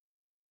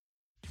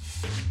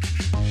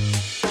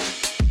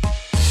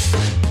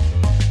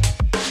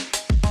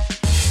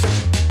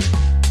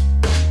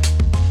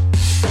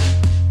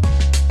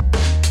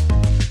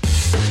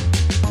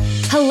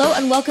Hello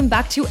and welcome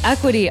back to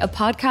Equity, a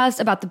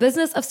podcast about the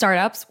business of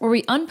startups where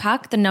we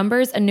unpack the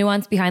numbers and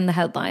nuance behind the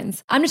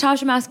headlines. I'm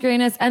Natasha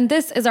Mascarenas, and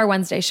this is our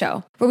Wednesday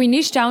show, where we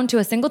niche down to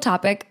a single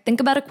topic, think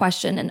about a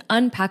question, and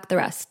unpack the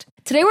rest.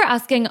 Today we're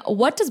asking,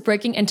 what does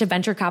breaking into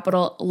venture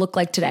capital look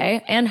like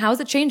today, and how is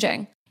it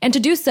changing? And to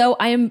do so,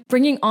 I am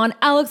bringing on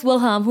Alex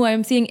Wilhelm, who I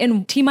am seeing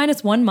in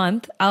T-1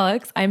 month.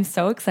 Alex, I'm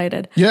so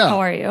excited. Yeah. How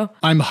are you?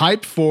 I'm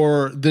hyped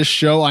for this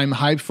show. I'm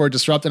hyped for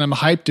Disrupt, and I'm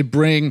hyped to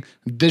bring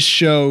this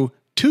show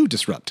to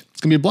Disrupt. It's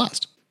going to be a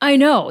blast. I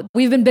know.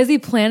 We've been busy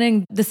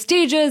planning the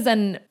stages,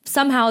 and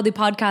somehow the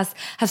podcasts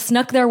have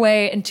snuck their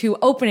way into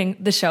opening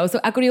the show.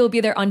 So Equity will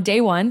be there on day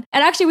one.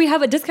 And actually, we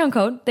have a discount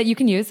code that you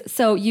can use.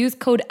 So use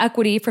code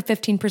EQUITY for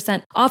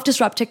 15% off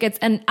Disrupt tickets.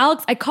 And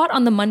Alex, I caught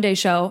on the Monday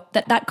show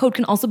that code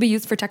can also be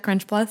used for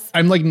TechCrunch Plus.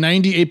 I'm like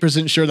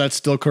 98% sure that's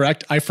still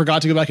correct. I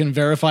forgot to go back and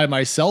verify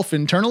myself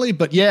internally,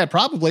 but yeah,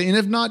 probably. And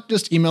if not,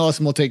 just email us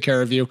and we'll take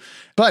care of you.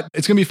 But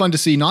it's going to be fun to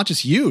see not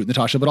just you,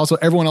 Natasha, but also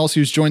everyone else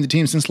who's joined the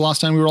team since the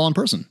last time we were all in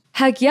person.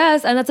 Heck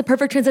yes. And that's a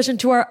perfect transition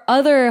to our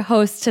other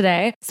host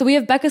today. So we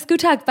have Becca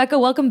Skutak. Becca,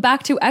 welcome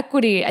back to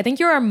Equity. I think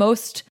you're our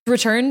most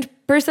returned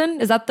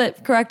person. Is that the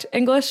correct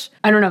English?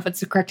 I don't know if it's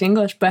the correct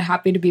English, but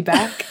happy to be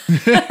back.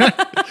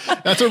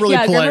 That's a really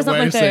polite way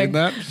of saying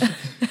that.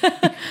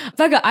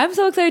 Becca, I'm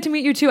so excited to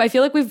meet you too. I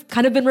feel like we've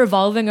kind of been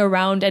revolving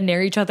around and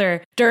near each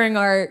other during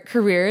our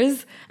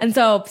careers. And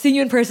so seeing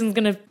you in person is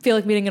going to feel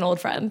like meeting an old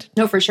friend.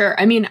 No, for sure.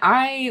 I mean,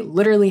 I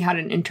literally had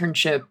an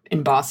internship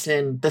in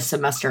Boston the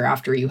semester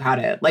after you had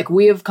it. Like,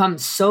 we have come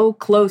so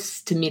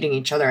close to meeting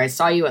each other. I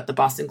saw you at the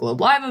Boston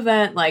Globe Live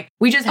event. Like,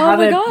 we just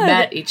haven't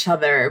met each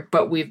other,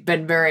 but we've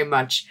been very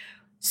much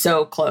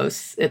so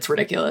close. It's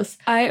ridiculous.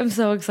 I am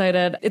so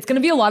excited. It's going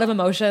to be a lot of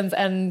emotions,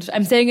 and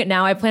I'm saying it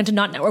now. I plan to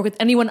not network with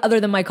anyone other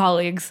than my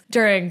colleagues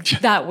during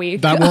that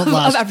week. That won't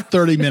last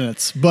 30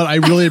 minutes, but I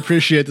really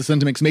appreciate the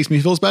sentiments. It makes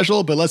me feel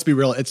special, but let's be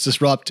real. It's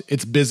Disrupt.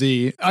 It's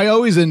busy. I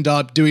always end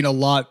up doing a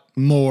lot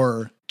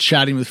more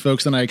chatting with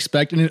folks than I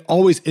expect, and it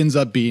always ends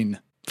up being,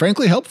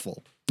 frankly,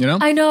 helpful. You know?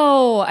 I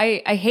know.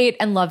 I hate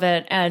and love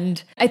it.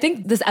 And I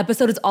think this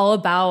episode is all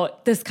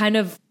about this kind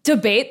of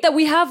debate that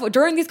we have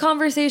during these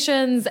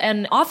conversations,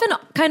 and often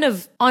kind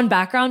of on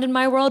background in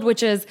my world,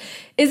 which is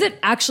it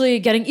actually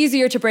getting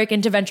easier to break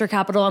into venture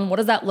capital, and what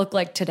does that look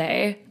like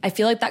today? I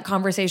feel like that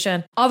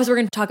conversation, obviously we're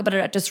going to talk about it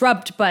at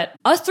Disrupt, but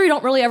us three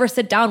don't really ever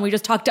sit down. We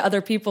just talk to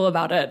other people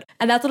about it.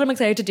 And that's what I'm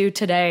excited to do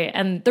today.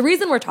 And the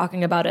reason we're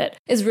talking about it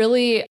is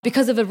really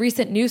because of a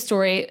recent news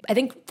story. I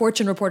think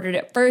Fortune reported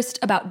it first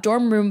about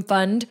Dorm Room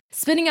Fund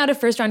spinning out of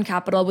first round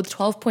capital with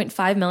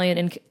 $12.5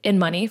 million in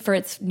money for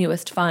its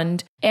newest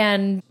fund.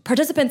 And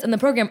participants in the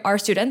program are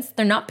students.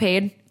 They're not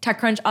paid.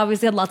 TechCrunch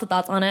obviously had lots of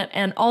thoughts on it.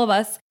 And all of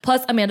us,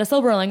 plus Amanda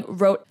Silberling,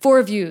 wrote 4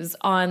 reviews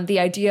on the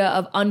idea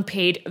of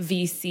unpaid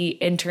VC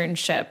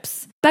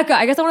internships. Becca,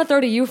 I guess I want to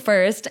throw to you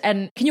first.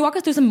 And can you walk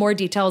us through some more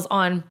details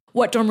on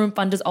what Dorm Room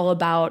Fund is all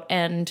about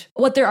and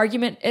what their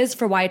argument is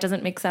for why it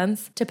doesn't make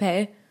sense to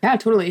pay? Yeah,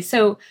 totally.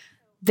 So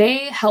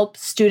they help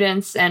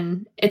students,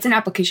 and it's an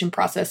application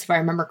process, if I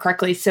remember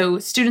correctly. So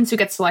students who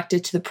get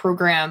selected to the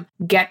program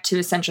get to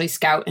essentially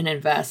scout and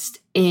invest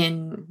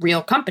in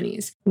real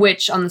companies,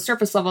 which on the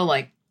surface level,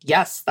 like,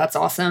 yes, that's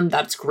awesome.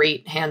 That's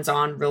great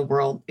hands-on real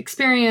world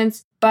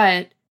experience.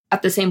 But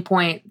at the same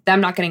point, them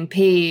not getting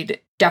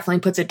paid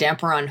definitely puts a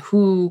damper on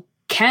who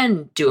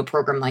can do a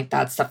program like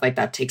that. Stuff like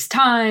that takes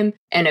time.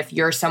 And if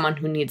you're someone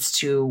who needs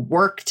to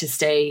work to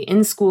stay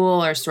in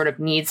school or sort of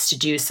needs to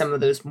do some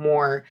of those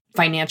more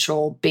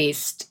financial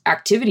based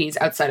activities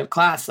outside of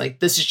class,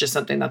 like, this is just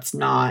something that's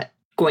not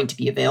going to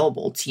be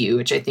available to you,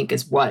 which I think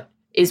is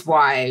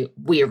why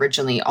we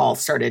originally all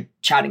started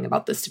chatting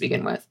about this to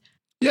begin with.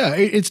 Yeah,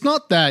 it's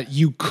not that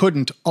you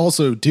couldn't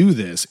also do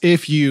this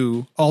if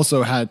you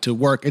also had to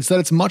work. It's that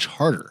it's much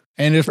harder.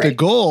 And if the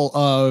goal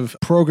of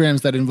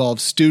programs that involve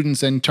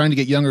students and trying to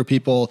get younger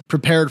people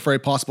prepared for a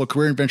possible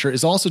career in venture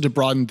is also to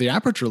broaden the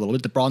aperture a little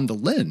bit, to broaden the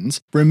lens,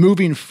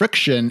 removing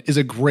friction is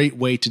a great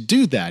way to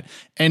do that.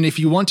 And if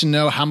you want to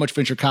know how much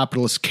venture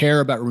capitalists care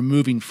about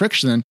removing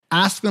friction,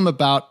 ask them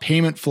about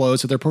payment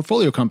flows of their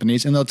portfolio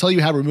companies, and they'll tell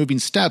you how removing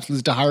steps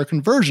leads to higher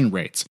conversion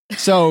rates.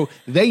 So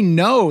they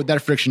know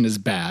that friction is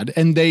bad,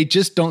 and they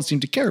just don't seem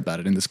to care about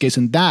it in this case.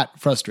 And that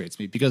frustrates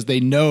me because they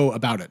know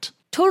about it.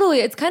 Totally.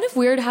 It's kind of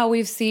weird how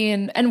we've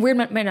seen, and weird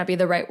might not be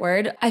the right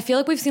word. I feel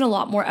like we've seen a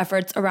lot more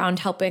efforts around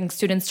helping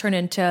students turn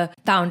into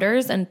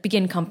founders and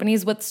begin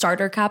companies with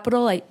starter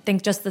capital. I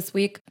think just this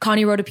week,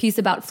 Connie wrote a piece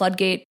about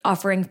Floodgate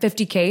offering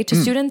 $50K to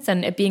students,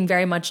 and it being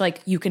very much like,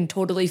 you can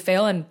totally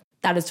fail and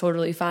that is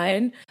totally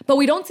fine. But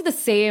we don't see the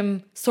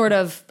same sort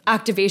of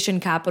activation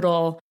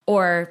capital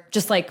or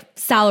just like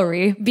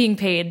salary being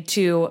paid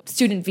to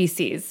student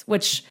VCs,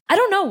 which I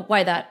don't know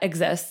why that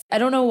exists. I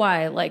don't know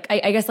why. Like,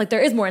 I guess like there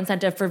is more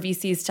incentive for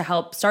VCs to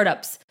help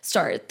startups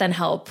start than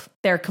help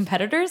their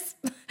competitors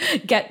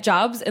get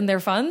jobs in their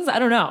funds. I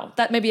don't know.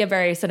 That may be a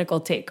very cynical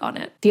take on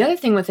it. The other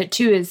thing with it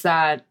too is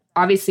that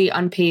obviously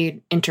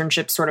unpaid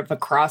internships sort of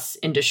across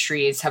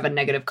industries have a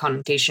negative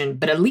connotation,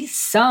 but at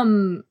least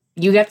some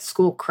you get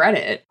school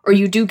credit, or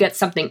you do get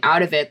something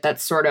out of it that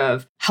sort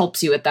of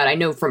helps you with that. I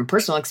know from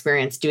personal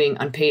experience doing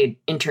unpaid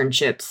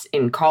internships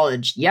in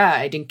college, yeah,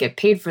 I didn't get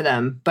paid for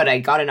them, but I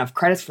got enough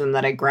credits for them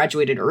that I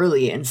graduated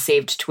early and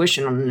saved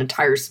tuition on an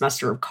entire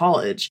semester of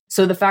college.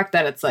 So the fact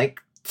that it's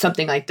like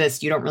something like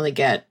this, you don't really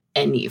get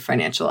any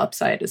financial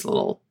upside is a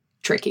little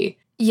tricky.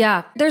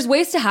 Yeah, there's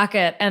ways to hack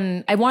it.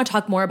 And I want to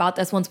talk more about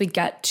this once we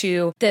get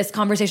to this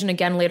conversation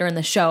again later in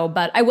the show.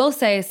 But I will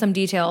say some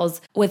details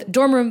with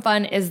Dorm Room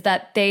Fund is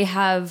that they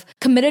have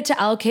committed to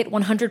allocate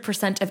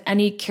 100% of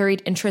any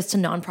carried interest to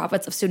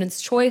nonprofits of students'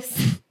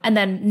 choice. And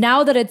then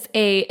now that it's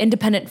a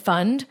independent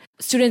fund,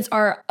 students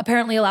are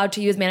apparently allowed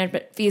to use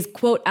management fees,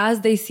 quote,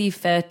 as they see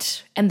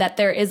fit, and that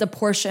there is a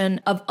portion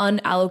of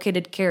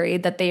unallocated carry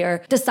that they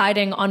are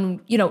deciding on,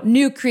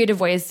 new creative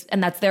ways,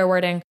 and that's their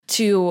wording,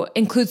 to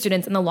include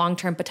students in the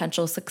long-term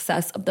potential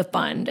success of the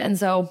fund. And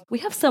so we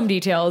have some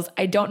details.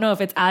 I don't know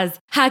if it's as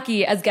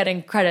hacky as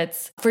getting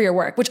credits for your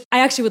work, which I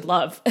actually would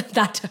love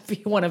that to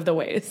be one of the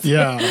ways.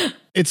 Yeah.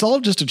 It's all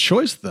just a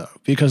choice, though,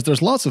 because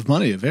there's lots of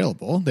money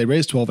available. They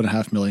raised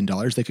 $12.5 million.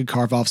 They could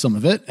carve off some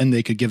of it and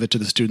they could give it to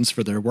the students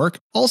for their work.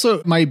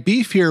 Also, my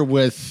beef here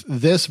with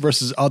this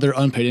versus other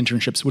unpaid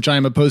internships, which I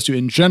am opposed to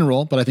in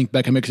general, but I think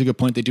Becca makes a good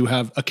point, they do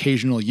have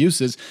occasional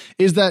uses,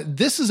 is that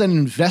this is an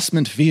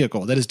investment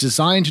vehicle that is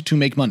designed to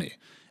make money.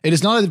 It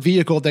is not a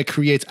vehicle that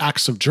creates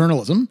acts of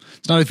journalism.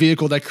 It's not a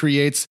vehicle that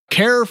creates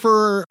care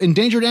for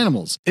endangered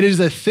animals. It is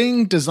a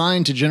thing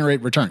designed to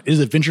generate return. It is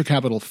a venture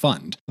capital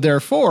fund.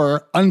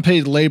 Therefore,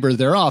 unpaid labor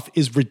thereof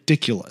is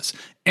ridiculous.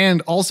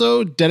 And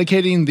also,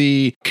 dedicating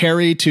the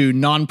carry to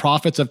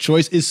nonprofits of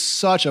choice is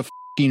such a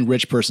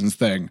rich person's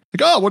thing.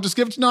 Like, oh, we'll just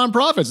give it to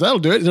nonprofits. That'll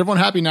do it. Is everyone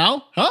happy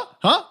now? Huh?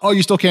 Oh,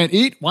 you still can't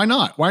eat? Why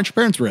not? Why aren't your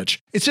parents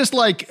rich? It's just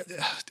like,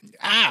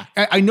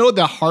 I know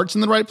the heart's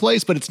in the right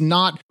place, but it's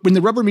not, when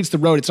the rubber meets the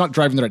road, it's not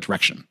driving the right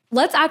direction.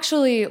 Let's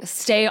actually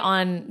stay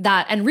on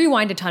that and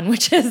rewind a ton,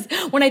 which is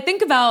when I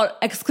think about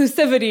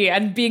exclusivity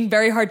and being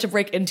very hard to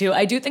break into,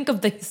 I do think of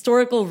the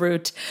historical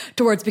route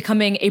towards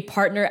becoming a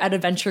partner at a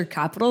venture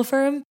capital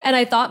firm. And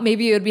I thought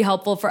maybe it would be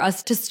helpful for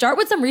us to start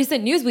with some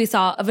recent news we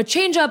saw of a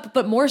change up,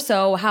 but more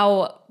so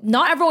how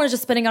not everyone is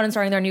just spinning out and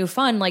starting their new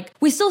fund. Like,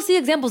 we still see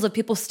examples of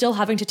people still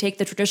having to take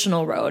the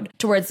traditional road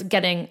towards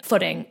getting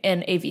footing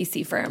in a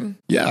VC firm.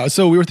 Yeah,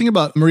 so we were thinking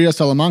about Maria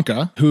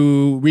Salamanca,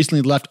 who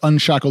recently left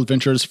Unshackled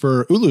Ventures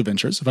for Ulu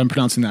Ventures, if I'm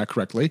pronouncing that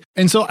correctly.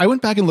 And so I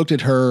went back and looked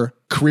at her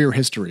career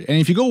history. And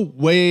if you go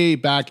way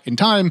back in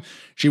time,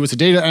 she was a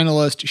data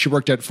analyst. She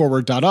worked at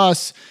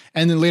Forward.us.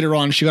 And then later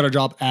on, she got a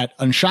job at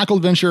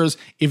Unshackled Ventures,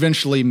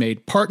 eventually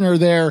made partner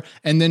there.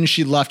 And then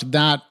she left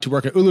that to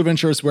work at Ulu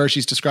Ventures, where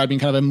she's describing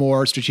kind of a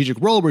more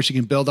strategic role where she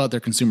can build out their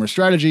consumer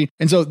strategy.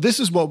 And so this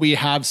is what we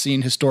have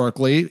seen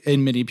historically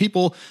in many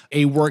people,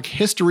 a work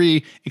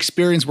history,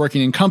 experience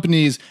working in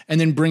companies, and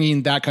then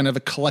bringing that kind of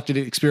a collected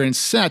experience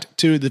set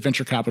to the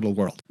venture capital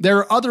world. There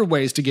are other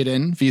ways to get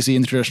in VC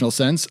in the traditional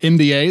sense.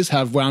 MBAs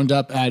have wound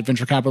up at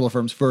venture capital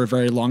firms for a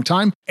very long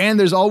time. And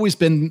there's always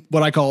been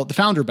what I call the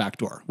founder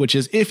backdoor, which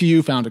is if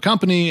you found a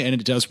company and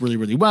it does really,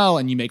 really well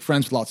and you make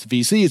friends with lots of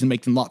VCs and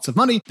make them lots of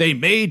money, they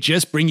may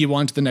just bring you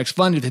on to the next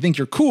fund if they think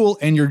you're cool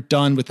and you're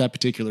done with that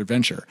particular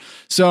venture.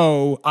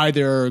 So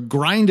either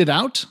grind it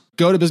out,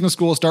 go to business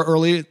school, start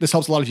early. This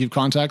helps a lot if you have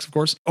contacts, of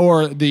course,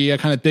 or the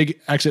kind of big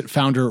exit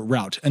founder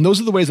route. And those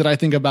are the ways that I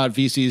think about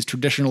VCs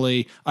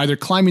traditionally either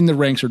climbing the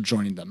ranks or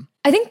joining them.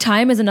 I think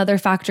time is another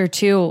factor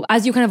too.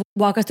 As you kind of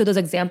walk us through those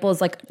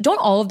examples, like, don't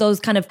all of those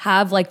kind of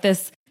have like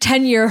this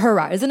 10-year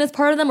horizon as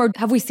part of them? Or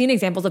have we seen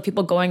examples of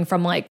people going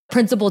from like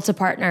principal to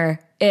partner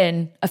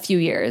in a few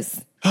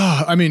years?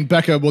 I mean,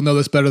 Becca will know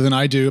this better than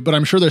I do, but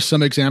I'm sure there's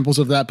some examples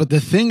of that. But the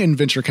thing in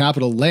venture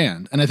capital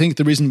land, and I think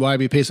the reason why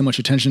we pay so much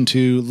attention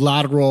to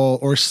lateral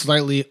or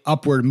slightly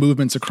upward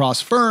movements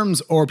across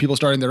firms or people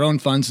starting their own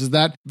funds, is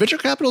that venture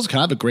capital is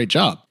kind of a great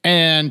job.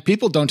 And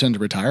people don't tend to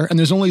retire. And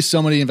there's only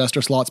so many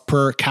investor slots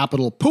per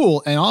capital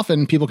pool. And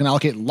often people can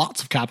allocate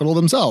lots of capital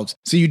themselves.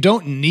 So you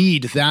don't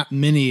need that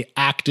many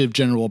active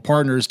general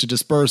partners to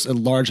disperse a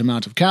large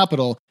amount of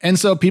capital. And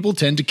so people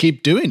tend to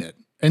keep doing it.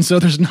 And so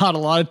there's not a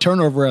lot of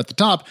turnover at the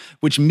top,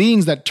 which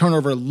means that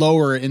turnover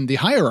lower in the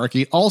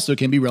hierarchy also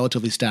can be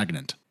relatively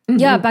stagnant.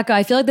 Yeah, Becca,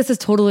 I feel like this is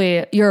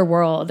totally your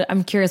world.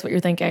 I'm curious what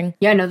you're thinking.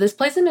 Yeah, no, this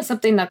plays into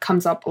something that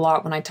comes up a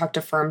lot when I talk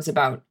to firms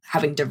about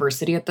having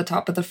diversity at the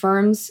top of the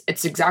firms.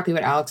 It's exactly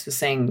what Alex was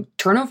saying.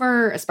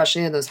 Turnover,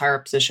 especially in those higher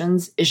up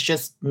positions, is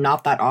just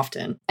not that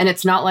often. And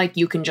it's not like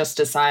you can just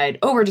decide,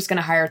 oh, we're just going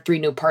to hire 3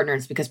 new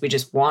partners because we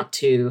just want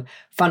to.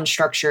 Fund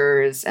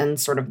structures and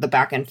sort of the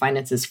back end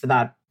finances for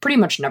that pretty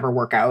much never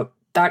work out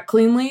that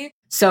cleanly.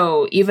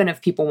 So even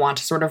if people want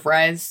to sort of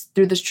rise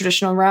through this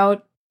traditional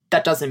route,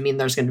 that doesn't mean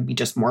there's going to be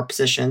just more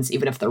positions,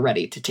 even if they're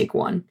ready to take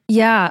one.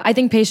 Yeah, I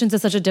think patience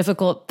is such a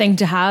difficult thing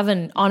to have.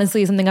 And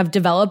honestly, something I've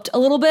developed a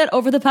little bit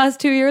over the past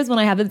 2 years when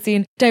I haven't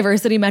seen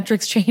diversity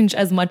metrics change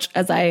as much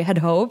as I had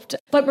hoped.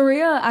 But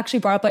Maria actually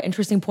brought up an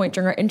interesting point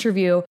during our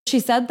interview. She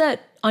said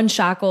that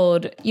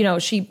Unshackled,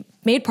 she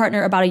made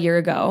partner about a year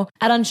ago.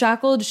 At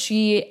Unshackled,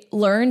 she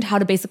learned how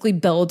to basically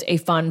build a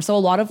fund. So a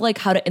lot of like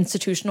how to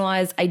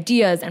institutionalize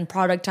ideas and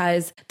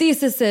productize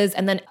theses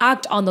and then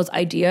act on those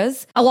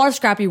ideas. A lot of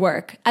scrappy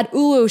work. At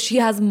Ulu, she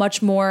has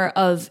much more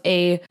of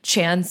a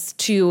chance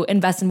to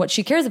invest in what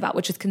she cares about,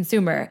 which is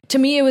consumer. To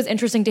me, it was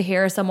interesting to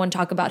hear someone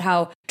talk about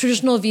how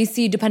traditional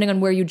VC, depending on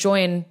where you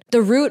join,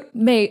 the route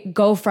may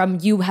go from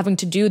you having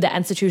to do the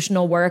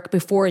institutional work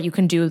before you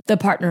can do the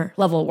partner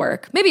level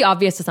work. Maybe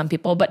obvious to some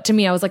people, but to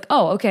me, I was like,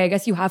 oh, okay, I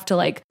guess you have to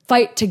like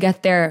fight to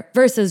get there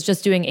versus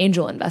just doing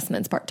angel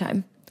investments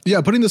part-time.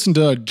 Yeah, putting this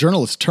into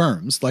journalist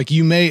terms, like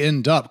you may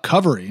end up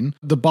covering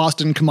the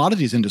Boston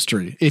commodities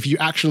industry if you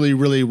actually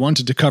really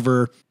wanted to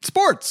cover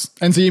sports.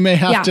 And so you may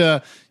have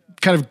to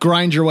kind of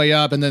grind your way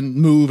up and then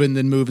move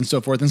and so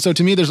forth. And so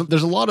to me, there's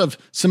a lot of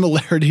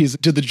similarities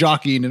to the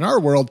jockeying in our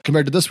world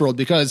compared to this world,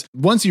 because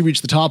once you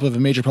reach the top of a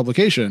major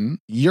publication,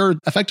 you're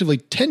effectively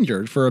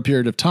tenured for a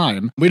period of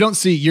time. We don't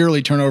see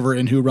yearly turnover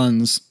in who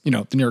runs, the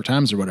New York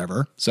Times or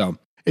whatever. So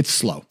it's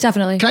slow.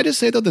 Definitely. Can I just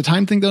say, though, the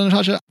time thing, though,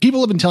 Natasha,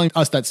 people have been telling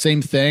us that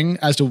same thing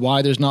as to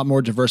why there's not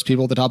more diverse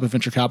people at the top of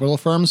venture capital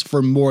firms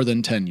for more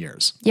than 10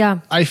 years.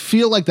 Yeah. I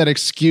feel like that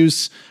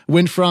excuse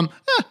went from,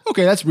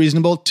 okay, that's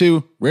reasonable,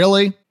 to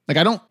really? Like,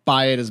 I don't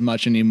buy it as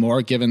much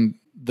anymore, given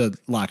the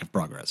lack of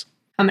progress.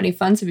 How many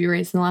funds have you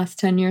raised in the last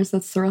 10 years?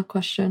 That's the real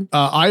question.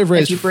 I've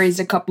raised... If you've raised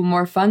a couple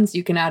more funds,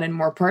 you can add in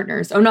more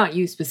partners. Oh, not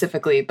you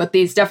specifically, but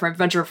these different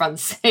venture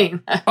funds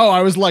saying that. Oh,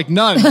 I was like,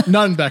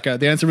 none, Becca.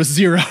 The answer was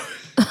 0.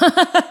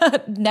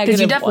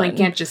 Because you definitely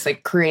can't just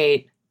like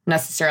create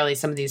necessarily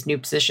some of these new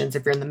positions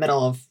if you're in the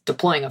middle of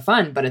deploying a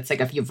fund. But it's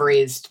like if you've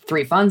raised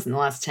 3 funds in the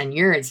last 10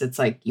 years, it's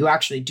like you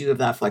actually do have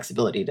that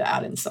flexibility to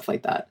add in stuff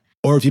like that.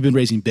 Or if you've been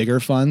raising bigger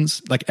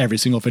funds, like every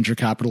single venture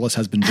capitalist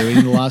has been doing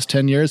in the last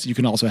 10 years, you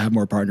can also have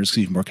more partners because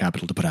you have more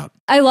capital to put out.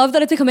 I love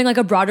that it's becoming like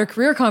a broader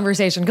career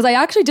conversation, because I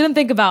actually didn't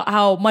think about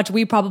how much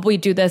we probably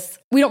do this.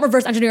 We don't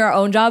reverse engineer our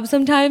own jobs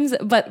sometimes,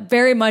 but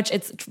very much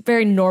it's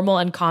very normal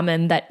and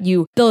common that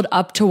you build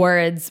up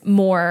towards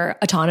more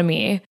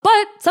autonomy.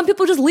 But some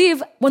people just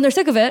leave when they're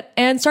sick of it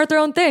and start their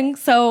own thing.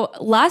 So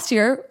last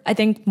year, I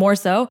think more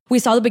so, we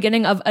saw the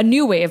beginning of a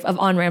new wave of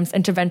on-ramps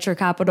into venture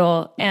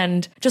capital,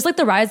 and just like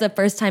the rise of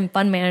first-time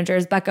fund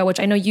managers, Becca,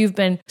 which I know you've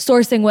been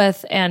sourcing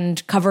with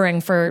and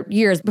covering for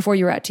years before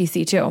you were at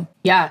TC too.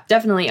 Yeah,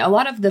 definitely. A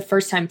lot of the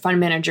first-time fund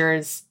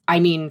managers, I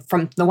mean,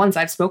 from the ones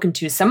I've spoken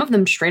to, some of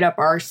them straight up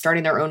are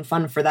starting their own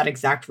fund for that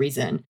exact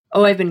reason.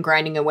 Oh, I've been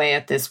grinding away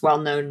at this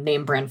well-known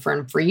name brand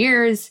firm for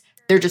years.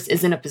 There just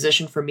isn't a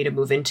position for me to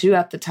move into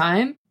at the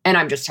time, and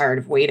I'm just tired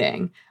of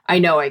waiting. I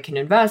know I can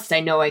invest. I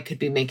know I could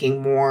be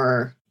making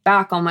more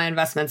back on my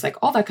investments, like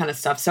all that kind of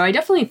stuff. So I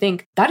definitely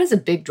think that is a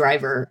big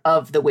driver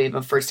of the wave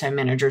of first-time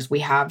managers we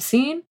have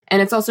seen.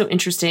 And it's also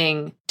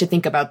interesting to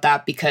think about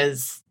that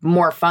because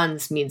more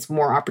funds means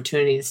more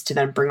opportunities to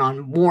then bring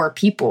on more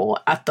people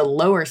at the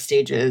lower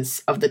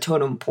stages of the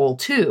totem pole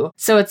too.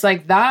 So it's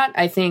like that,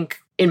 I think,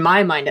 in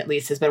my mind at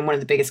least, has been one of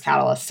the biggest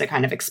catalysts to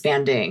kind of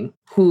expanding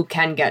who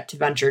can get to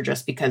venture,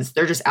 just because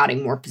they're just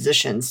adding more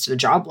positions to the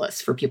job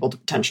list for people to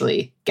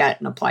potentially get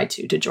and apply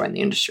to join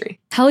the industry.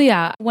 Hell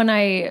yeah. When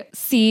I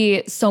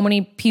see so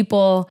many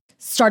people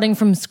starting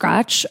from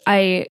scratch,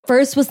 I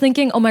first was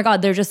thinking, oh my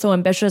God, they're just so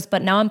ambitious.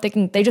 But now I'm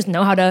thinking they just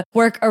know how to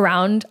work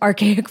around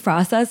archaic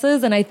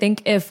processes. And I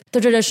think if the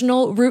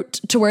traditional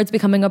route towards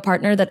becoming a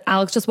partner that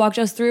Alex just walked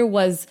us through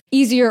was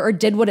easier or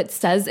did what it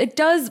says it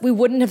does, we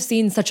wouldn't have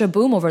seen such a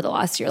boom over the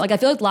last year. Like I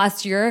feel like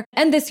last year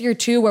and this year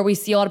too, where we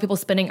see a lot of people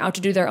spinning out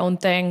to do their own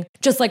thing,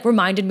 just like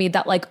reminded me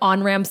that like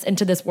on-ramps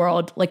into this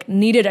world like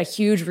needed a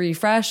huge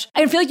refresh.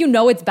 I feel like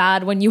it's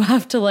bad when you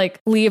have to like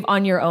leave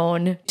on your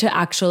own to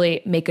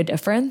actually make a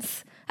difference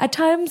at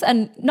times.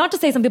 And not to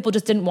say some people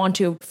just didn't want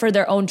to for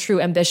their own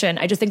true ambition.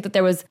 I just think that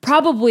there was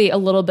probably a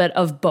little bit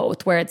of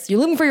both, where it's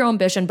you're living for your own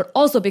ambition, but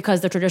also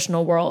because the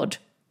traditional world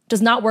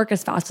does not work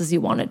as fast as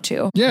you want it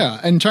to. Yeah,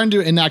 and trying to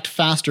enact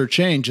faster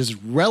change is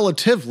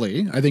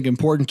relatively, I think,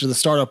 important to the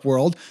startup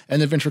world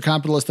and the venture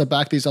capitalists that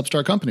back these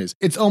upstart companies.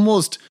 It's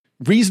almost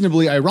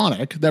reasonably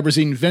ironic that we're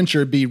seeing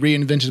venture be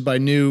reinvented by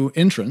new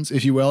entrants,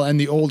 if you will, and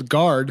the old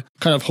guard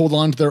kind of hold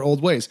on to their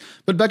old ways.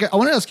 But Becca, I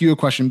want to ask you a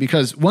question,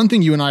 because one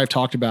thing you and I have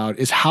talked about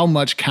is how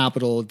much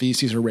capital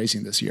VCs are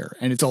raising this year.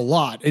 And it's a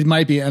lot. It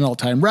might be an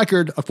all-time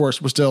record. Of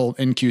course, we're still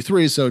in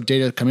Q3, so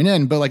data coming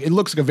in, but like it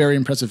looks like a very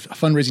impressive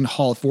fundraising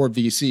haul for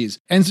VCs.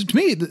 And so to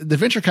me, the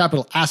venture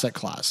capital asset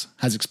class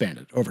has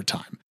expanded over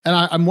time. And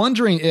I'm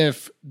wondering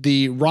if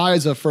the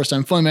rise of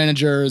first-time fund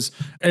managers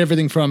and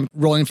everything from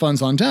rolling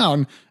funds on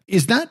down,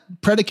 is that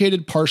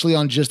predicated partially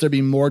on just there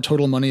being more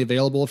total money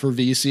available for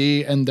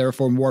VC and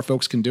therefore more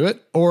folks can do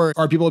it? Or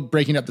are people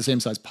breaking up the same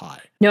size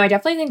pie? No, I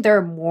definitely think there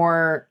are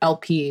more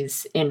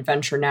LPs in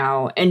venture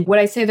now. And would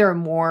I say there are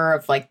more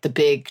of like the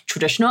big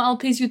traditional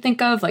LPs you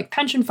think of, like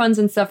pension funds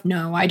and stuff?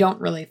 No, I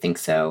don't really think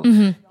so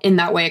in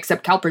that way,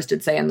 except CalPERS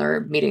did say in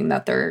their meeting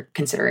that they're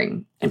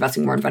considering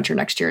investing more in venture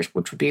next year,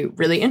 which would be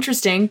really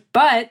interesting.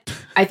 But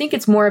I think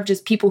it's more of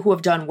just people who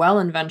have done well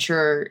in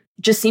venture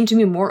just seem to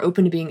be more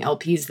open to being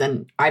LPs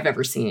than I've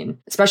ever seen,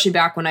 especially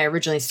back when I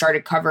originally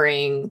started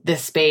covering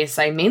this space.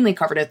 I mainly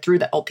covered it through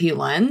the LP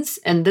lens,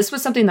 and this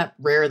was something that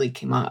rarely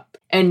came up.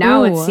 And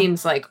now it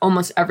seems like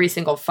almost every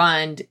single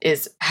fund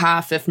is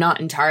half, if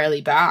not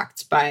entirely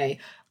backed by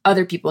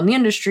other people in the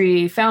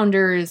industry,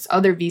 founders,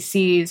 other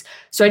VCs.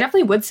 So I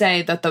definitely would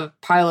say that the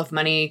pile of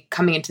money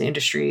coming into the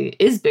industry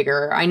is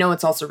bigger. I know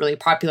it's also really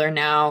popular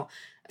now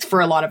for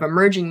a lot of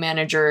emerging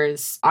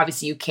managers.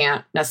 Obviously, you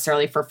can't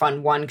necessarily for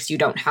Fund 1 because you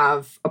don't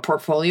have a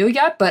portfolio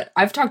yet. But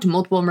I've talked to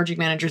multiple emerging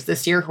managers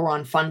this year who are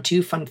on Fund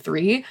 2, Fund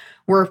 3,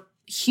 where a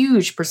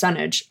huge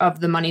percentage of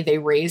the money they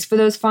raise for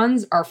those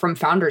funds are from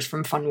founders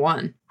from Fund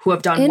 1 who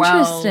have done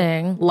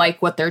well,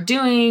 like what they're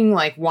doing,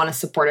 like want to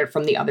support it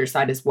from the other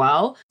side as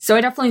well. So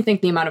I definitely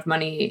think the amount of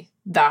money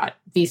that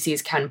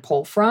VCs can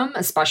pull from,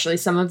 especially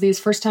some of these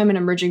first-time and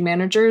emerging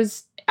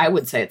managers, I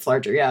would say it's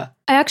larger, yeah.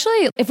 I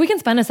actually, if we can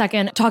spend a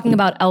second talking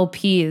about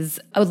LPs,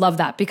 I would love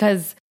that,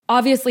 because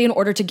obviously in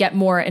order to get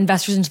more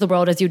investors into the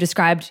world, as you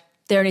described,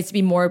 there needs to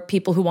be more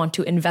people who want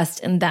to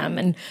invest in them.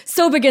 And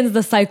so begins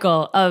the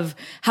cycle of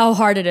how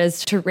hard it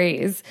is to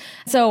raise.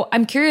 So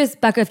I'm curious,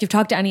 Becca, if you've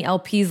talked to any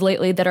LPs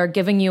lately that are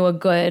giving you a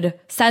good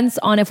sense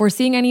on if we're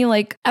seeing any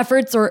like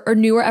efforts or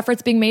newer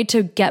efforts being made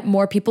to get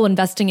more people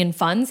investing in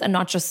funds and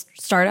not just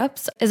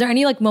startups. Is there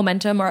any like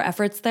momentum or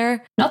efforts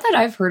there? Not that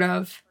I've heard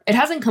of. It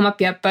hasn't come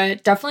up yet,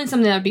 but definitely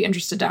something I'd be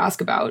interested to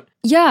ask about.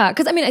 Yeah,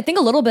 because I mean, I think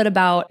a little bit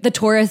about the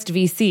tourist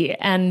VC.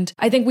 And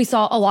I think we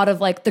saw a lot of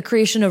like the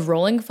creation of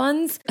rolling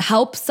funds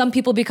help some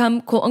people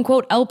become quote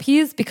unquote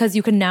LPs, because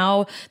you can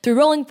now, through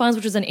rolling funds,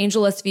 which is an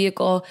angelless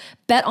vehicle,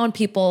 bet on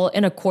people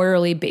in a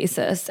quarterly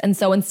basis. And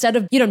so instead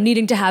of,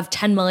 needing to have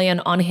 10 million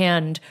on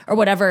hand or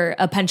whatever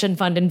a pension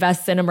fund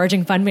invests in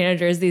emerging fund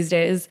managers these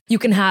days, you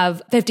can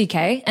have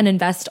 50K and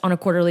invest on a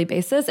quarterly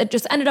basis. It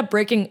just ended up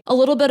breaking a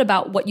little bit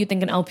about what you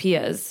think an LP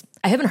is.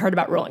 I haven't heard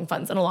about rolling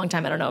funds in a long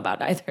time. I don't know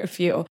about either of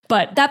you.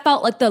 But that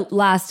felt like the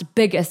last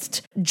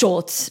biggest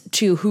jolt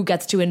to who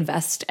gets to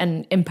invest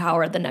and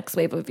empower the next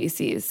wave of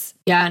VCs.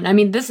 Yeah, and I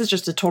mean, this is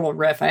just a total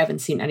riff. I haven't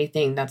seen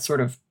anything that sort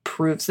of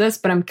proves this,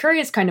 but I'm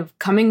curious, kind of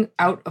coming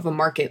out of a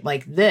market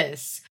like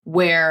this,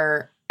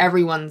 where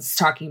everyone's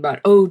talking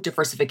about, oh,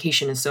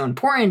 diversification is so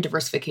important.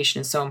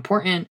 Diversification is so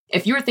important.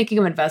 If you were thinking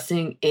of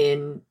investing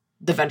in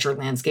the venture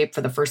landscape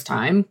for the first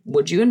time,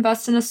 would you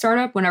invest in a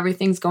startup when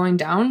everything's going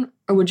down,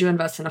 or would you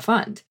invest in a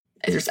fund?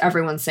 There's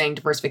everyone saying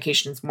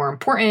diversification is more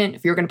important.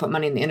 If you're going to put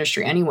money in the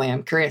industry anyway,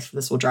 I'm curious if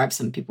this will drive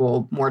some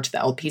people more to the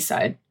LP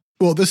side.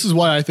 Well, this is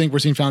why I think we're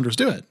seeing founders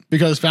do it,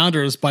 because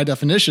founders, by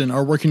definition,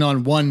 are working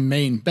on one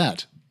main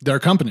bet, their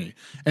company.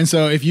 And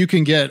so if you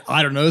can get,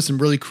 some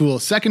really cool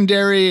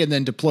secondary and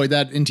then deploy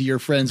that into your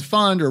friend's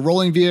fund or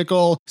rolling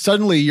vehicle,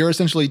 suddenly you're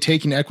essentially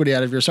taking equity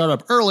out of your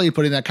startup early,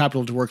 putting that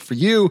capital to work for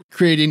you,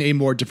 creating a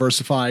more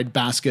diversified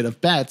basket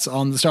of bets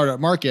on the startup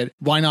market.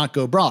 Why not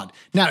go broad?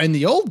 Now, in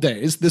the old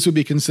days, this would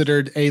be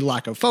considered a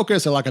lack of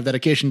focus, a lack of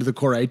dedication to the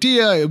core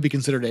idea. It would be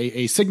considered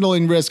a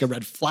signaling risk, a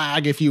red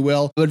flag, if you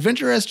will. But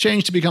venture has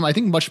changed to become, I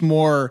think, much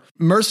more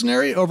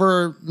mercenary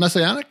over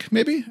messianic,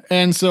 maybe.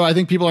 And so I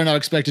think people are now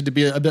expected to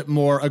be a bit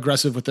more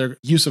aggressive with their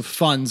use of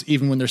funds,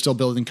 even when they're still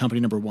building company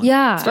number one.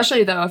 Yeah.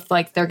 Especially though, if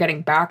like they're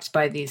getting backed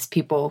by these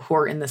people who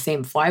are in the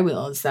same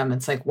flywheel as them,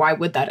 it's like, why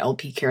would that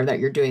LP care that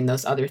you're doing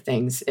those other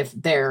things if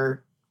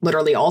they're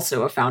literally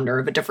also a founder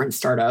of a different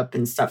startup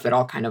and stuff? It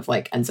all kind of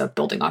like ends up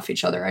building off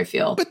each other, I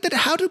feel. But then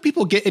how do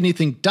people get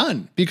anything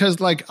done? Because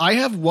like I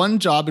have one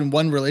job and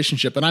one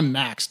relationship and I'm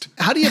maxed.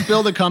 How do you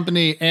build a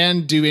company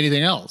and do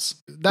anything else?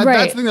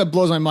 That's the thing that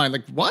blows my mind.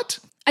 Like, what?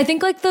 I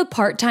think like the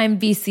part-time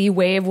VC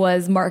wave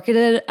was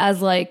marketed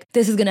as like,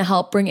 this is going to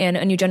help bring in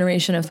a new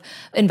generation of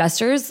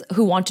investors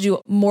who want to do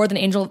more than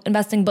angel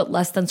investing, but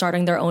less than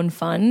starting their own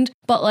fund.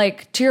 But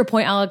like, to your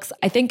point, Alex,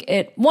 I think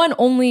it, one,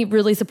 only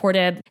really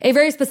supported a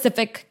very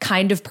specific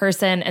kind of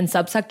person and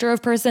subsector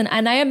of person.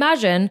 And I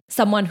imagine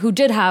someone who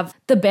did have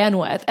the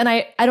bandwidth. And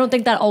I don't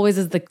think that always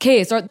is the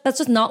case, or that's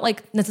just not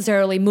like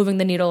necessarily moving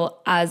the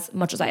needle as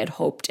much as I had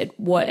hoped it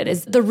would.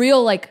 Is the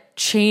real like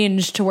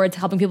change towards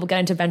helping people get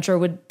into venture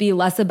would be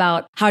less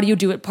about how do you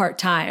do it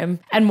part-time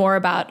and more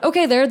about,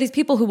 okay, there are these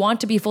people who want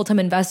to be full-time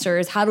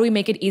investors. How do we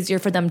make it easier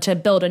for them to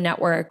build a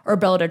network or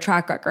build a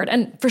track record?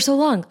 And for so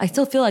long, I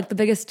still feel like the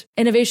biggest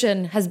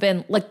innovation has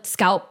been like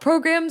scout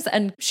programs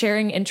and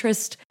sharing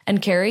interest and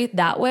carry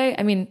that way.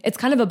 I mean, it's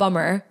kind of a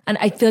bummer. And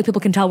I feel like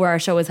people can tell where our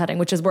show is heading,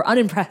 which is we're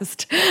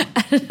unimpressed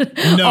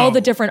at all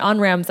the different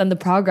on-ramps and the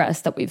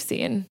progress that we've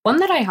seen. One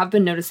that I have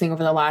been noticing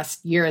over the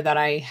last year that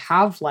I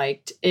have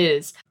liked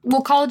is,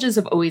 well, colleges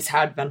have always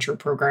had venture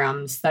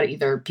programs that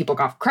either people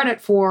got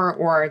credit for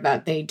or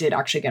that they did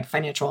actually get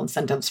financial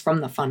incentives from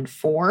the fund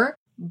for.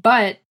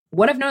 But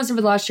what I've noticed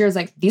over the last year is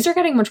like, these are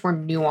getting much more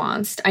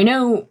nuanced. I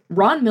know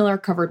Ron Miller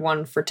covered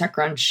one for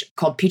TechCrunch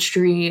called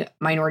Peachtree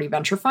Minority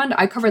Venture Fund.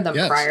 I covered them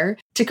prior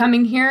to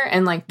coming here.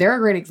 And like, they're a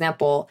great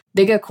example.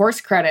 They get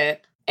course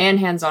credit and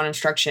hands-on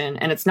instruction.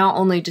 And it's not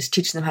only just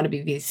teaching them how to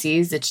be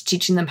VCs, it's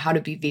teaching them how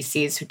to be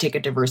VCs who take a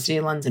diversity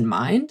lens in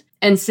mind.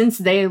 And since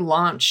they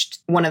launched,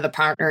 one of the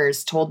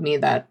partners told me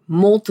that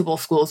multiple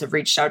schools have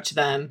reached out to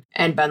them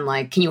and been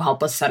like, can you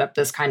help us set up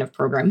this kind of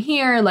program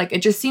here? Like,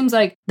 it just seems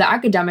like the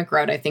academic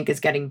route, I think, is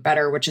getting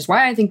better, which is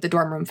why I think the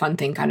dorm room fund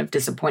thing kind of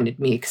disappointed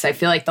me, because I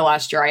feel like the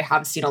last year I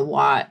have seen a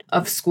lot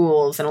of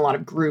schools and a lot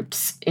of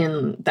groups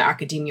in the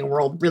academia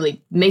world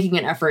really making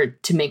an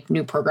effort to make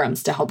new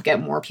programs to help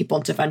get more people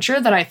into venture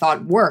that I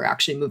thought were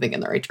actually moving in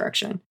the right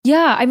direction.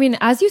 Yeah. I mean,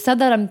 as you said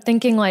that, I'm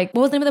thinking like,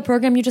 what was the name of the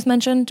program you just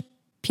mentioned?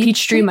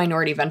 Peachtree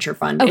Minority Venture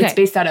Fund. Okay. It's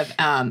based out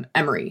of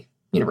Emory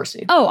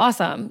University. Oh,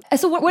 awesome.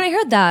 So when I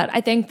heard that,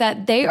 I think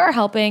that they are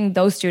helping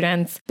those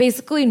students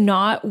basically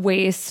not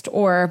waste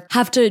or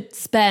have to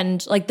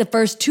spend like the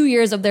first 2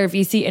 years of their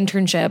VC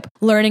internship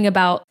learning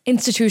about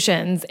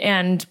institutions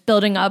and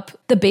building up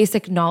the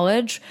basic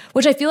knowledge,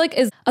 which I feel like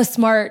is a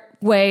smart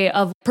way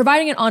of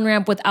providing an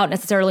on-ramp without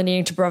necessarily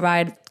needing to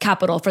provide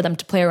capital for them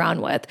to play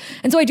around with.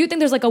 And so I do think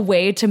there's like a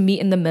way to meet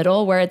in the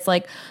middle where it's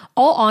like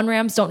all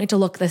on-ramps don't need to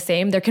look the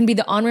same. There can be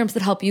the on-ramps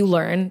that help you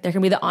learn. There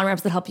can be the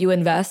on-ramps that help you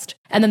invest.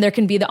 And then there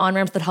can be the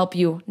on-ramps that help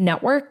you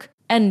network.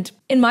 And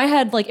in my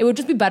head, like it would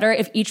just be better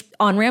if each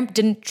on-ramp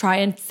didn't try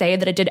and say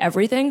that it did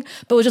everything,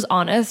 but was just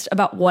honest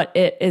about what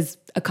it is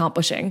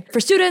accomplishing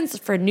for students,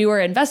 for newer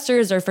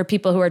investors, or for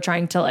people who are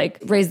trying to like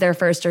raise their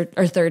first or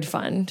third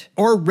fund.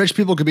 Or rich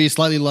people could be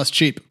slightly less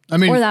cheap. I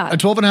mean, a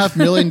 $12.5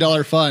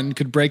 million fund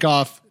could break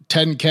off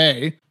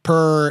 $10K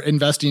per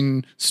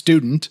investing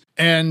student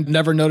and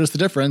never notice the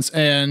difference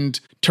and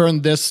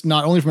turn this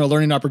not only from a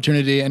learning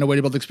opportunity and a way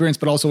to build experience,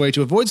 but also a way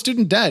to avoid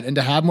student debt and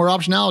to have more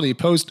optionality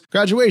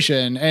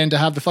post-graduation and to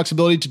have the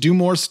flexibility to do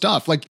more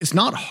stuff. Like, it's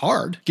not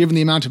hard given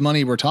the amount of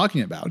money we're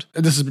talking about.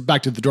 This is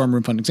back to the dorm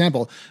room fund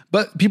example,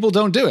 but people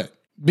don't do it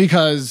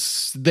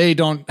because they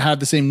don't have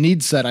the same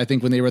needs set, I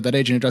think, when they were at that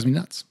age, and it drives me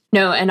nuts.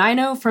 No, and I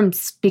know from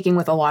speaking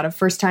with a lot of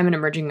first-time and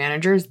emerging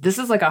managers, this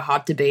is like a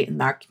hot debate in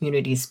that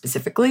community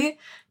specifically,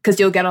 because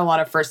you'll get a lot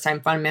of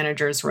first-time fund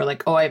managers who are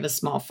like, oh, I have a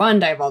small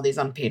fund, I have all these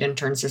unpaid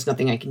interns, there's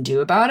nothing I can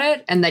do about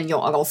it. And then you'll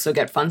also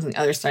get funds on the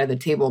other side of the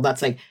table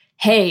that's like,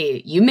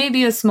 hey, you may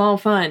be a small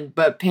fund,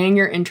 but paying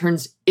your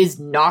interns is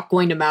not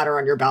going to matter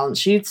on your balance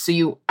sheet, so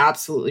you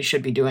absolutely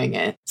should be doing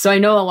it. So I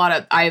know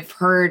I've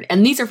heard,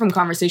 and these are from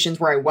conversations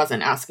where I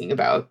wasn't asking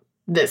about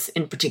this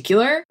in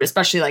particular,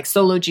 especially like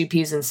solo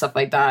GPs and stuff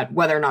like that,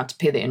 whether or not to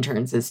pay the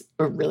interns is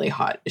a really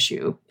hot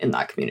issue in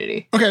that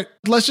community. Okay,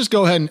 let's just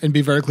go ahead and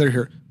be very clear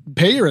here.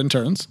 Pay your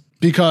interns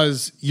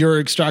because you're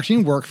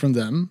extracting work from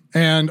them,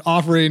 and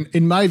offering,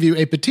 in my view,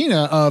 a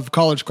patina of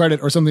college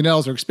credit or something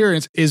else or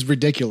experience is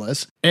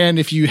ridiculous. And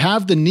if you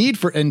have the need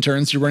for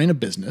interns, you're running a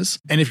business.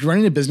 And if you're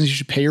running a business, you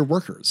should pay your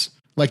workers.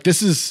 Like,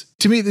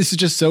 to me, this is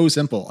just so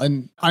simple.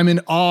 And I'm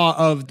in awe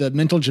of the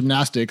mental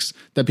gymnastics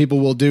that people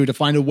will do to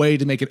find a way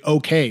to make it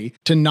okay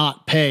to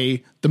not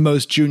pay the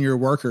most junior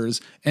workers.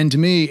 And to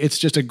me, it's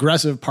just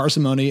aggressive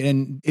parsimony,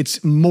 and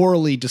it's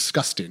morally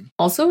disgusting.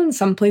 Also, in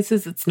some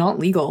places, it's not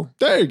legal.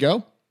 There you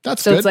go.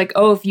 That's so good. It's like,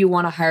 oh, if you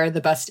want to hire the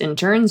best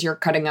interns, you're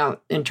cutting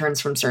out interns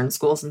from certain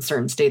schools in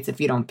certain states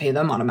if you don't pay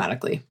them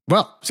automatically.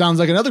 Well, sounds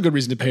like another good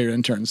reason to pay your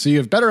interns. So you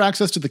have better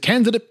access to the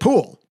candidate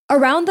pool.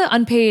 Around the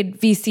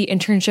unpaid VC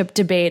internship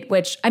debate,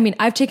 which, I mean,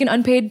 I've taken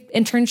unpaid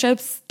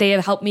internships. They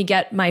have helped me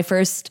get my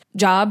first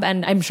job,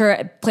 and I'm sure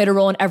it played a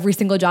role in every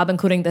single job,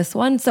 including this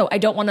one. So I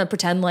don't want to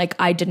pretend like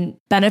I didn't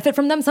benefit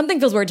from them. Something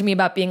feels weird to me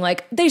about being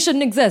like, they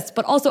shouldn't exist,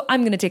 but also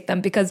I'm going to take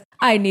them because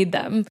I need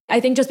them.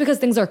 I think just because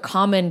things are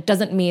common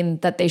doesn't mean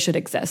that they should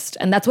exist.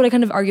 And that's what I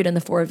kind of argued in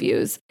the 4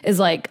 reviews, is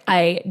like,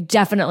 I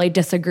definitely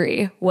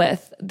disagree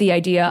with the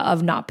idea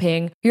of not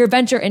paying your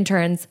venture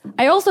interns.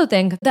 I also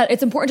think that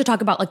it's important to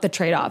talk about like the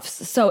trade-offs.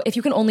 So if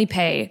you can only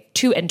pay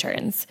 2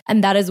 interns,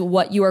 and that is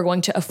what you are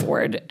going to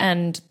afford,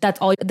 and that's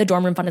all the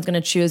dorm room fund is going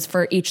to choose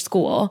for each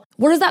school,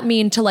 what does that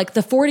mean to like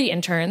the 40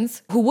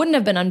 interns who wouldn't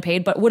have been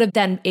unpaid but would have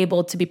then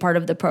able to be part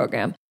of the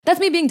program? That's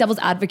me being devil's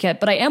advocate,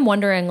 but I am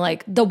wondering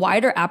like the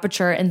wider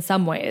aperture in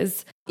some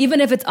ways, even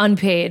if it's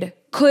unpaid,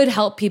 could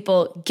help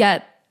people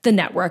get the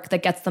network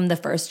that gets them the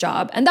first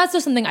job. And that's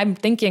just something I'm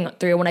thinking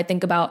through when I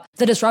think about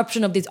the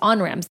disruption of these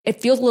on-ramps.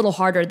 It feels a little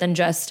harder than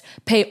just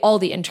pay all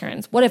the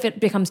interns. What if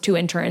it becomes 2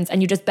 interns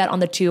and you just bet on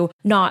the 2,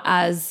 not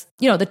as,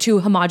 the 2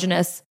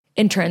 homogenous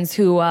interns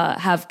who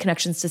have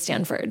connections to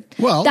Stanford?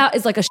 Well, that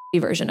is like a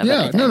shitty version of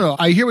it. No.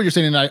 I hear what you're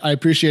saying, and I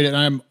appreciate it. And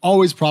I'm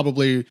always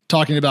probably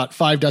talking about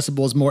 5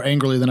 decibels more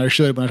angrily than I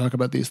should when I talk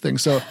about these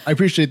things. So I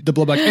appreciate the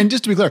blowback. And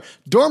just to be clear,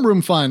 Dorm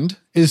Room Fund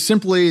is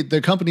simply the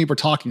company we're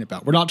talking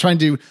about. We're not trying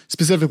to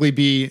specifically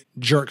be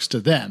jerks to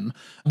them.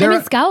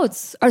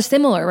 Scouts are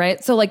similar,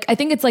 right? So like, I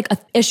think it's like an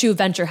issue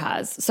venture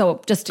has.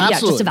 So just to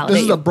validate.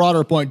 This is a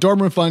broader point. Dorm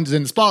Room Fund is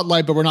in the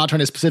spotlight, but we're not trying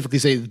to specifically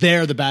say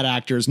they're the bad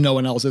actors, no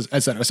one else is,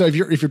 etc. So if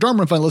you're Dorm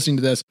Room Fund listening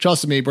to this,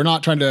 trust me, we're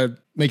not trying to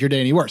make your day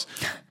any worse.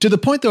 To the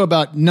point though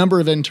about number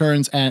of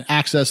interns and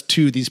access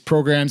to these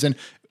programs, and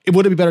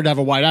would it be better to have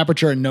a wide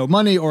aperture and no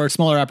money, or a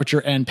smaller aperture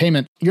and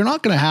payment? You're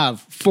not going to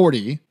have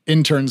 40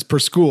 interns per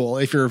school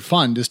if your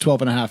fund is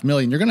 $12.5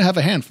 million. You're going to have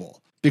a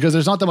handful because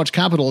there's not that much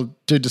capital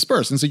to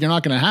disperse. And so you're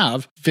not going to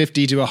have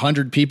 50 to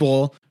 100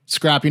 people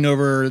scrapping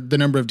over the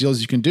number of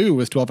deals you can do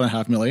with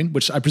 12.5 million,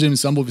 which I presume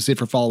some will be saved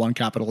for follow-on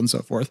capital and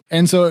so forth.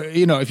 And so, if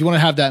you want to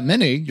have that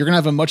many, you're going to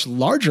have a much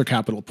larger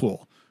capital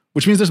pool,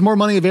 which means there's more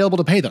money available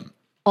to pay them.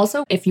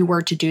 Also, if you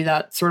were to do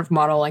that sort of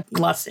model, like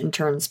less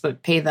interns,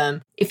 but pay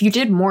them, if you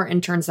did more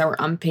interns that were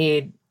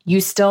unpaid,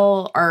 you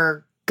still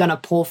are going to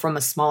pull from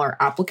a smaller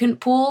applicant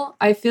pool,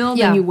 I feel,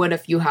 than you would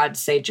if you had,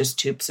 say, just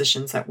 2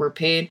 positions that were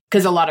paid.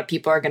 Because a lot of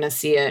people are going to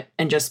see it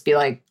and just be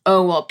like,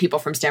 oh, well, people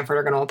from Stanford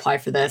are going to apply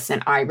for this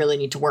and I really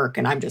need to work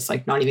and I'm just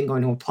like not even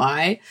going to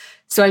apply.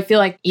 So I feel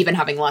like even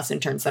having less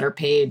interns that are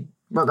paid,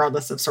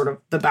 regardless of sort of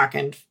the back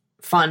end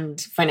fund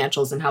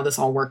financials and how this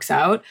all works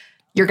out,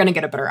 you're going to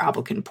get a better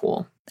applicant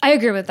pool. I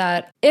agree with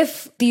that.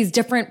 If these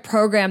different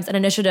programs and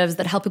initiatives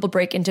that help people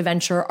break into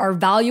venture are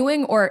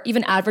valuing or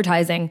even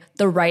advertising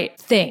the right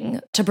thing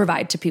to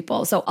provide to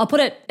people. So I'll put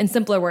it in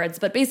simpler words,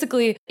 but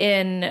basically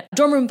in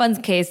Dorm Room Fund's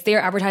case, they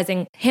are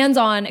advertising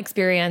hands-on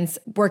experience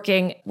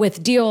working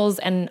with deals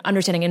and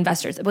understanding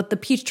investors. With the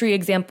Peachtree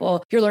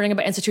example, you're learning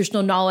about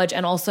institutional knowledge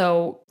and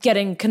also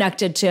getting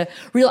connected to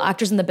real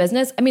actors in the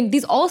business. I mean,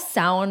 these all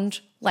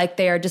sound like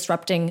they are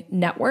disrupting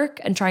network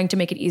and trying to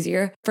make it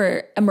easier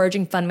for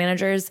emerging fund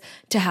managers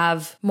to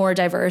have more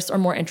diverse or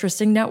more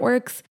interesting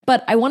networks.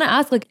 But I want to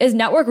ask, is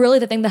network really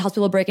the thing that helps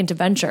people break into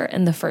venture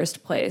in the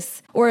first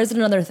place? Or is it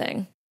another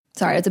thing?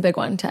 Sorry, it's a big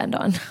one to end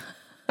on.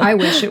 I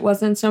wish it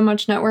wasn't so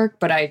much network,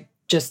 but I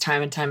just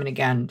time and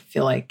again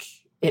feel like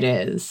it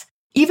is.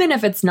 Even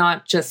if it's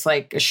not just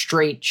like a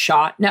straight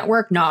shot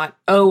network, not,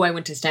 oh, I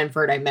went to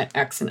Stanford, I met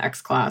X in X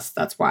class,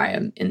 that's why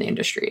I'm in the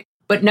industry.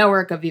 But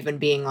network of even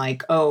being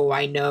like, oh,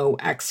 I know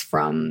X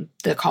from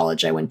the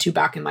college I went to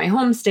back in my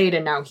home state,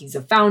 and now he's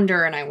a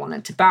founder and I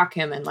wanted to back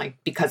him. And like,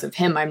 because of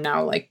him, I'm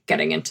now like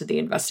getting into the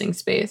investing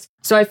space.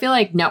 So I feel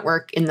like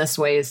network in this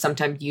way is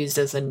sometimes used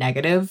as a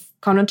negative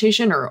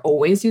connotation or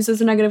always used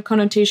as a negative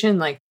connotation.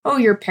 Like, oh,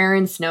 your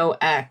parents know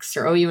X,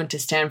 or oh, you went to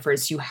Stanford.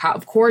 So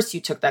of course you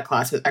took that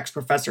class with X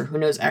professor who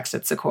knows X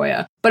at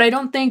Sequoia. But I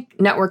don't think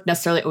network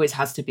necessarily always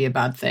has to be a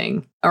bad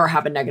thing or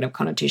have a negative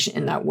connotation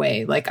in that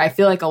way. Like, I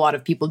feel like a lot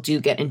of people do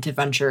get into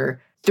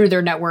venture through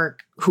their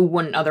network who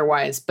wouldn't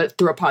otherwise, but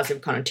through a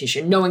positive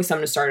connotation, knowing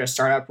someone to start a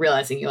startup,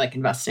 realizing you like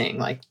investing,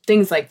 like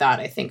things like that,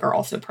 I think are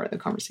also part of the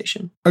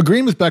conversation.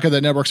 Agreeing with Becca that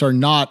networks are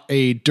not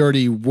a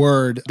dirty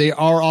word. They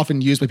are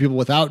often used by people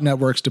without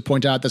networks to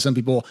point out that some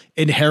people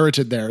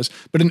inherited theirs,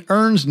 but an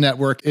earned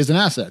network is an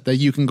asset that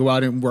you can go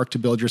out and work to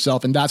build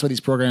yourself. And that's why these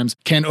programs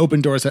can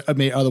open doors that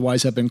may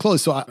otherwise have been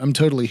closed. So I'm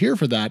totally here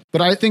for that.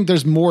 But I think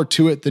there's more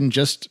to it than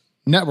just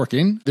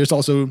networking. There's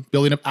also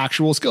building up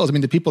actual skills. I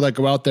mean, the people that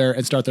go out there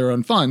and start their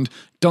own fund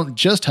don't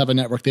just have a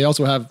network, they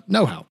also have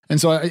know-how. And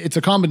so it's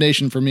a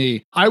combination for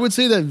me. I would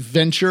say that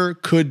venture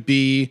could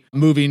be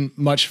moving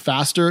much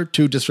faster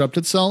to disrupt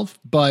itself,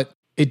 but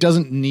it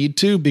doesn't need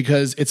to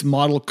because its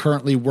model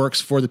currently works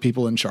for the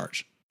people in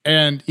charge.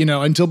 And,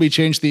 until we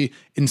change the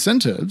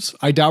incentives,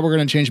 I doubt we're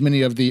going to change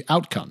many of the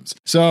outcomes.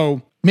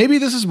 So maybe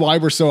this is why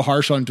we're so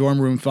harsh on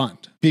Dorm Room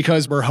Fund,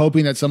 because we're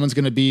hoping that someone's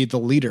going to be the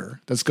leader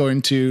that's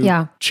going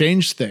to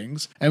change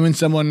things. And when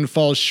someone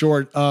falls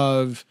short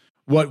of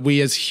what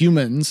we as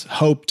humans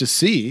hope to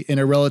see in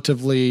a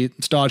relatively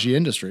stodgy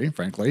industry,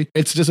 frankly,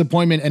 it's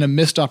disappointment and a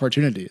missed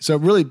opportunity. So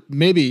really,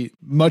 maybe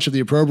much of the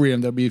opprobrium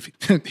that we've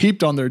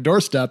heaped on their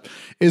doorstep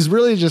is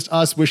really just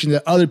us wishing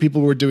that other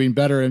people were doing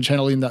better and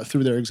channeling that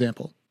through their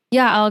example.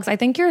 Yeah, Alex, I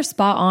think you're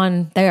spot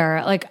on there.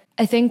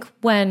 I think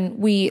when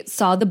we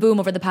saw the boom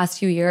over the past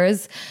few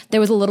years, there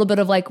was a little bit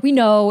of we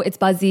know it's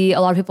buzzy. A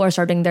lot of people are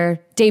starting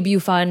their debut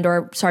fund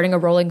or starting a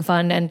rolling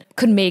fund and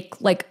could make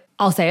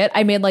I'll say it,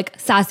 I made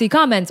sassy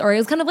comments, or it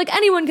was kind of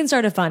anyone can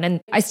start a fund.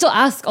 And I still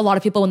ask a lot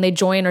of people when they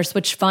join or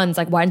switch funds,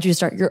 why don't you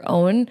start your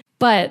own?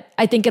 But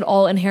I think it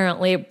all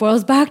inherently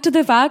boils back to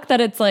the fact that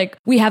it's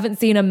we haven't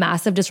seen a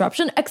massive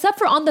disruption except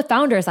for on the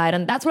founder side.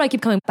 And that's what I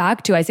keep coming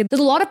back to. I see there's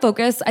a lot of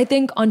focus, I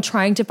think, on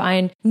trying to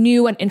find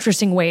new and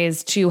interesting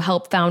ways to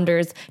help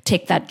founders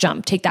take that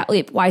jump, take that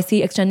leap.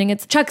 YC extending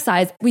its check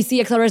size. We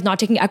see accelerators not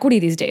taking equity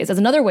these days as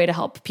another way to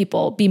help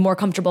people be more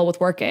comfortable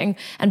with working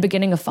and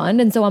beginning a fund.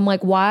 And so I'm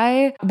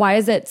why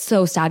is it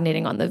so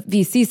stagnating on the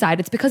VC side?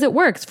 It's because it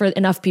works for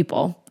enough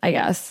people, I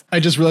guess. I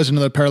just realized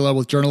another parallel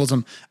with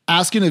journalism.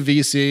 Asking a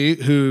VC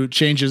who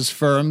changes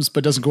firms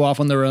but doesn't go off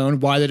on their own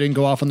why they didn't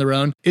go off on their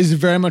own is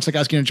very much like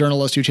asking a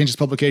journalist who changes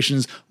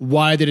publications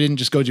why they didn't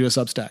just go do a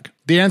Substack.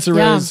 The answer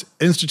is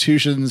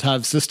institutions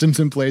have systems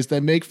in place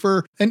that make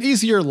for an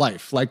easier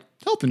life, like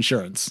health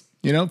insurance,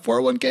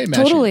 401k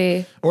matching.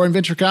 Totally. Or in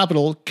venture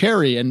capital,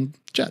 carry and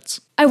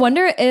jets. I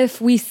wonder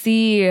if we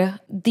see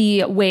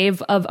the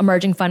wave of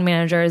emerging fund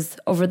managers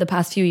over the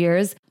past few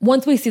years,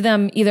 once we see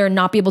them either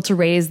not be able to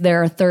raise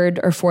their third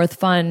or fourth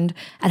fund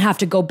and have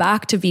to go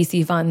back to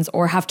VC funds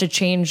or have to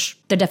change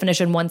the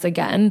definition once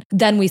again,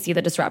 then we see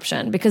the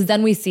disruption, because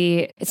then we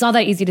see it's not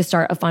that easy to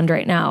start a fund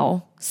right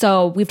now.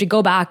 So we have to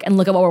go back and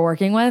look at what we're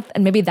working with.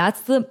 And maybe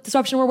that's the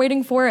disruption we're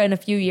waiting for in a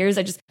few years.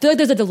 I just feel like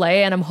there's a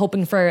delay, and I'm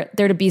hoping for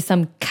there to be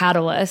some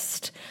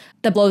catalyst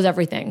that blows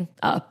everything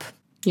up.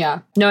 Yeah.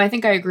 No, I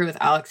think I agree with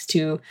Alex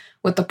too,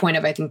 with the point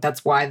of, I think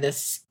that's why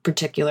this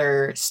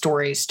particular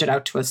story stood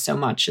out to us so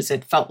much, is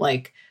it felt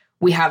like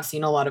we have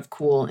seen a lot of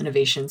cool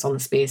innovations on the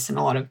space and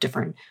a lot of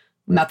different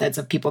methods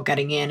of people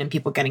getting in and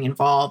people getting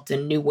involved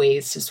and new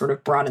ways to sort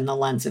of broaden the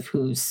lens of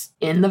who's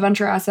in the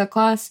venture asset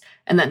class.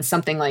 And then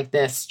something like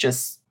this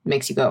just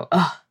makes you go,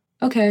 oh,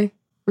 okay,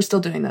 we're still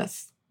doing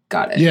this.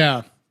 Got it.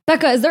 Yeah.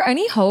 Becca, is there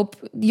any hope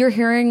you're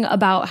hearing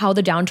about how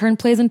the downturn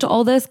plays into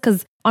all this?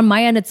 Because on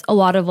my end, it's a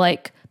lot of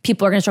like,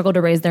 people are going to struggle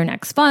to raise their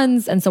next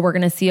funds. And so we're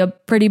going to see a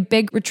pretty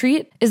big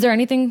retreat. Is there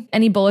any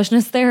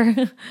bullishness there?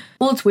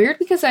 Well, it's weird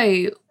because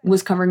I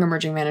was covering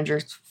emerging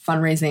managers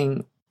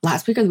fundraising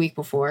last week or the week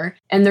before.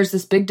 And there's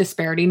this big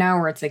disparity now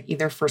where it's like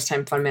either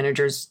first-time fund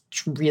managers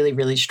really,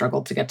 really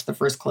struggle to get to the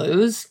first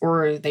close,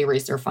 or they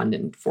raise their fund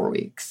in 4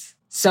 weeks.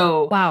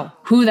 So wow,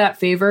 who that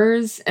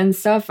favors and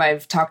stuff,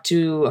 I've talked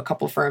to a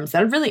couple firms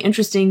that have really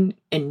interesting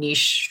and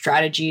niche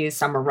strategies.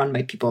 Some are run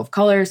by people of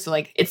color. So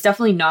like, it's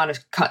definitely not a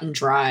cut and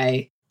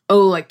dry,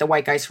 oh, like the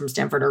white guys from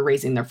Stanford are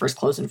raising their first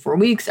close in 4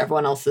 weeks.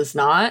 Everyone else is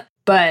not.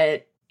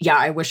 But yeah,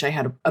 I wish I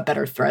had a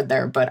better thread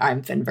there, but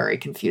I've been very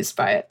confused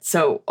by it.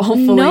 So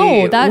hopefully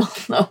we'll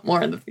know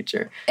more in the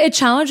future. It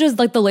challenges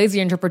like the lazy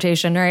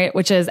interpretation, right?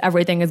 Which is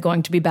everything is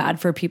going to be bad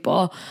for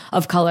people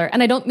of color.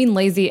 And I don't mean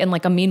lazy in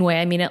like a mean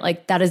way. I mean it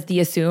like that is the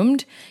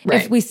assumed.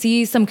 Right. If we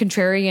see some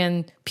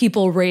contrarian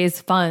people raise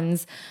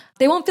funds,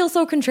 they won't feel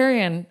so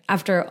contrarian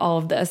after all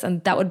of this.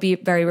 And that would be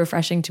very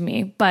refreshing to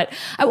me. But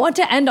I want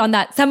to end on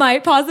that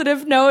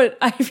semi-positive note.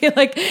 I feel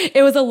like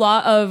it was a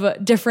lot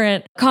of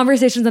different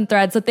conversations and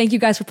threads. So thank you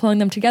guys for pulling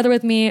them together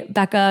with me.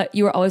 Becca,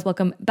 you are always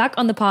welcome back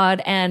on the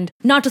pod. And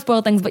not to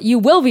spoil things, but you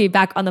will be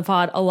back on the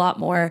pod a lot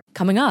more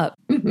coming up.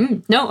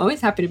 Mm-hmm. No,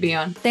 always happy to be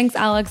on. Thanks,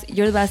 Alex.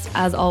 You're the best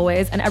as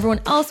always. And everyone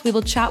else, we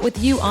will chat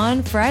with you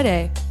on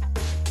Friday.